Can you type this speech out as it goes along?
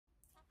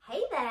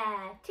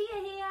there,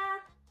 Tia here!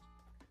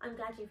 I'm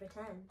glad you've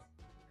returned.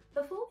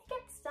 Before we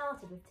get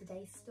started with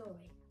today's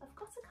story, I've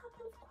got a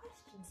couple of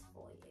questions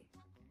for you.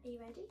 Are you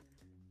ready?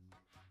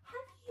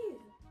 Have you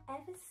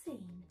ever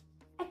seen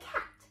a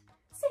cat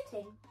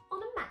sitting on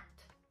a mat?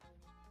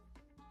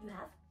 You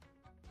have?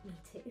 Me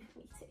too,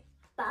 me too.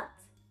 But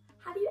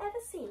have you ever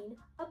seen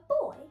a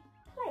boy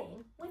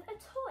playing with a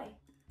toy?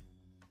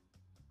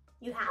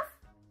 You have?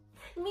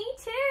 Me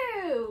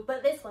too!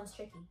 But this one's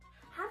tricky.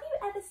 Have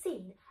you ever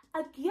seen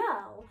a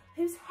girl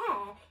whose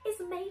hair is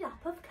made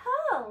up of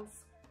curls?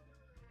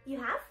 You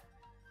have?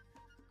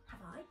 Have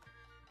I?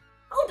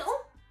 Hold on!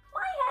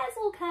 My hair's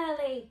all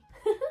curly!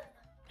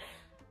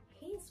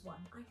 Here's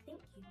one I think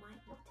you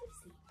might not have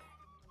seen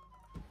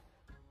then.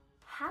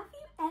 Have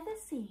you ever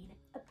seen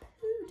a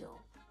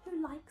poodle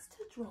who likes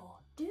to draw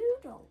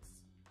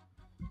doodles?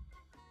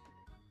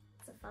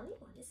 It's a funny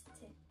one,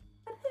 isn't it?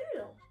 A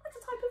poodle, that's a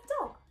type of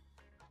dog.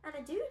 And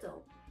a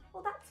doodle,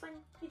 well, that's when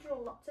you draw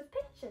lots of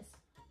pictures.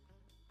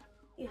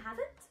 You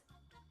haven't?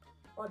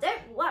 Well,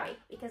 don't worry,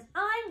 because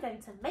I'm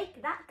going to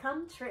make that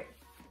come true.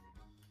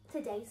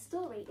 Today's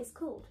story is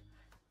called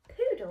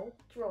Poodle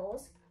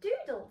Draws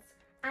Doodles,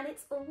 and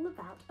it's all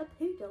about a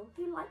poodle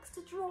who likes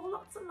to draw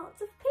lots and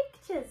lots of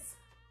pictures.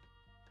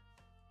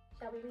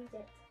 Shall we read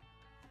it?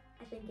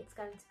 I think it's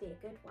going to be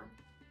a good one.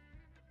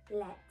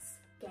 Let's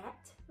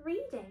get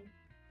reading.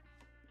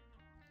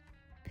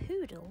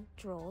 Poodle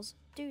draws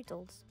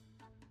doodles.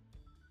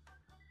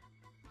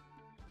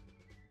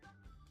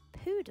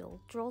 Poodle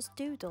draws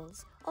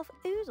doodles of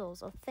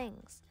oodles of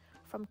things,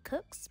 from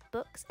cooks,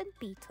 books and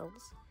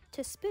beetles,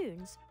 to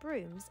spoons,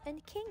 brooms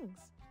and kings.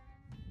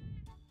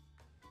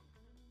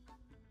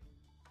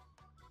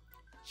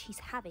 She's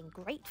having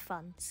great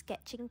fun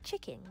sketching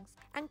chickens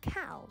and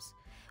cows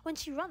when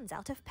she runs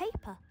out of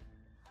paper.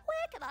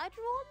 Where can I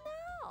draw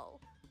now?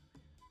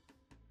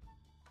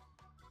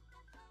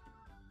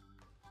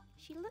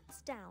 She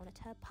looks down at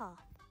her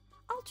path.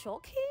 I'll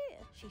chalk here,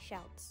 she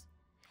shouts.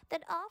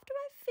 Then after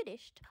I've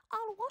finished,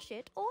 I'll wash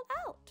it all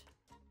out.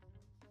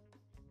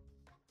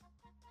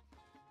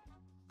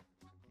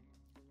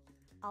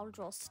 I'll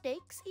draw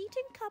snakes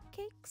eating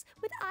cupcakes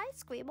with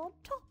ice cream on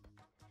top.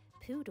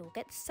 Poodle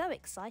gets so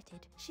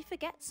excited, she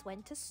forgets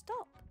when to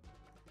stop.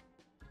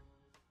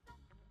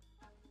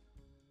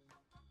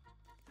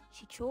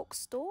 She chalks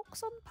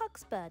stalks on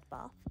Pug's bird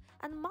bath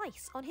and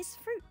mice on his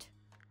fruit.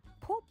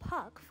 Poor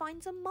Pug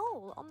finds a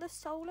mole on the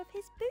sole of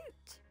his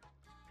boot.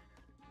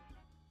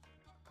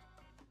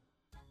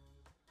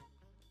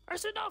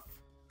 That's enough,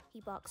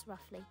 He barks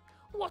roughly.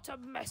 What a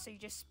messy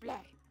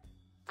display.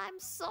 I'm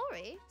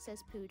sorry,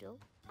 says Poodle.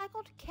 I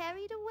got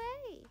carried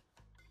away.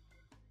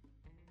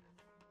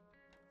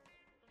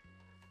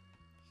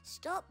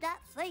 Stop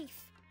that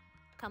thief,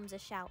 comes a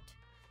shout.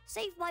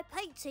 Save my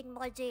painting,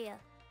 my dear.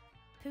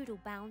 Poodle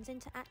bounds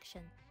into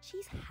action.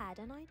 She's had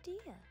an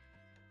idea.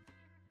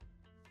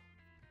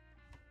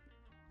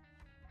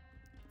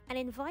 An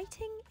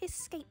inviting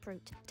escape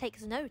route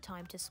takes no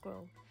time to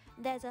scroll.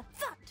 There's a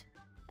thud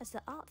as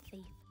the art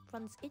thief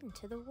runs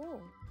into the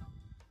wall.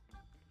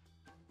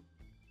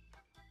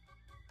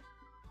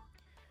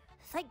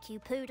 Thank you,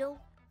 Poodle,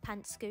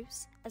 pants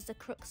Goose as the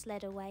crooks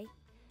led away.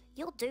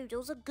 Your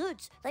doodles are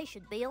good, they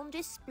should be on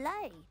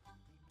display.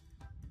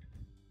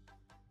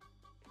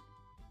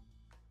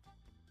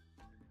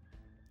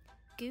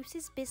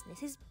 Goose's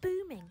business is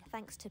booming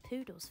thanks to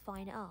Poodle's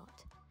fine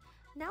art.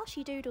 Now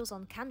she doodles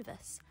on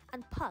canvas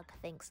and Pug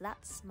thinks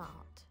that's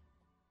smart.